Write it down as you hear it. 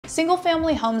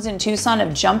Single-family homes in Tucson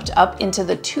have jumped up into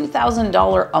the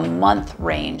 $2,000 a month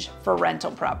range for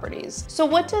rental properties. So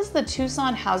what does the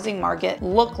Tucson housing market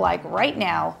look like right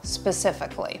now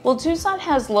specifically? Well, Tucson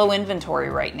has low inventory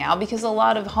right now because a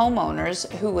lot of homeowners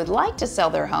who would like to sell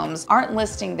their homes aren't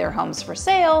listing their homes for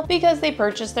sale because they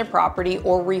purchased their property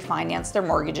or refinanced their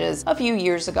mortgages a few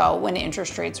years ago when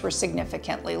interest rates were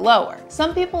significantly lower.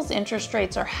 Some people's interest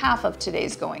rates are half of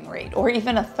today's going rate, or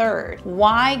even a third.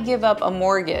 Why give up a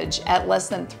mortgage at less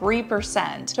than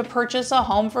 3% to purchase a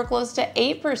home for close to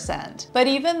 8%? But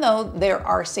even though there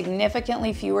are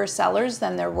significantly fewer sellers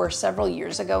than there were several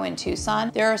years ago in Tucson,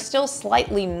 there are still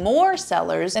slightly more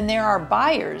sellers than there are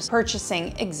buyers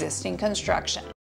purchasing existing construction.